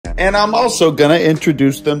And I'm also gonna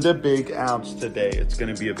introduce them to Big Ounce today. It's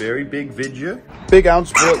gonna be a very big video. Big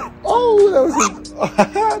Ounce boy. Oh, that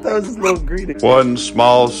was that was his little greeting. One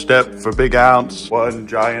small step for Big Ounce, one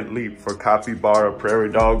giant leap for capybara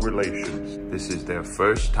prairie dog relations. This is their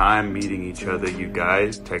first time meeting each other, you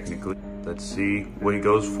guys, technically. Let's see what he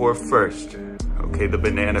goes for first. Okay, the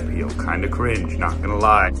banana peel, kind of cringe, not gonna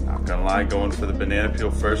lie. Not gonna lie, going for the banana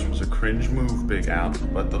peel first was a cringe move, Big Ounce.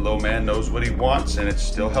 But the little man knows what he wants, and it's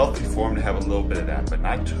still healthy for him to have a little bit of that, but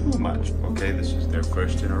not too much. Okay, this is their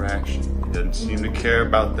first interaction. He doesn't seem to care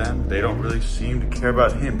about them. They don't really seem to care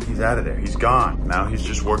about him. He's out of there, he's gone. Now he's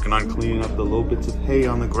just working on cleaning up the little bits of hay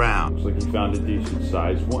on the ground. Looks like he found a decent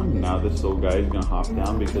sized one. Now this little guy is gonna hop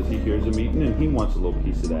down because he hears him eating and he wants a little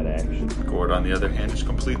piece of that action. Gort, on the other hand, is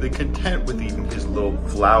completely content with eating his little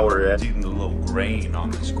flower, eating the little grain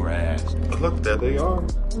on this grass. But look, there they are.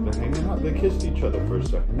 They're hanging out. They kissed each other for a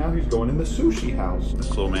second. Now he's going in the sushi house. This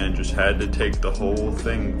little man just had to take the whole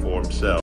thing for himself.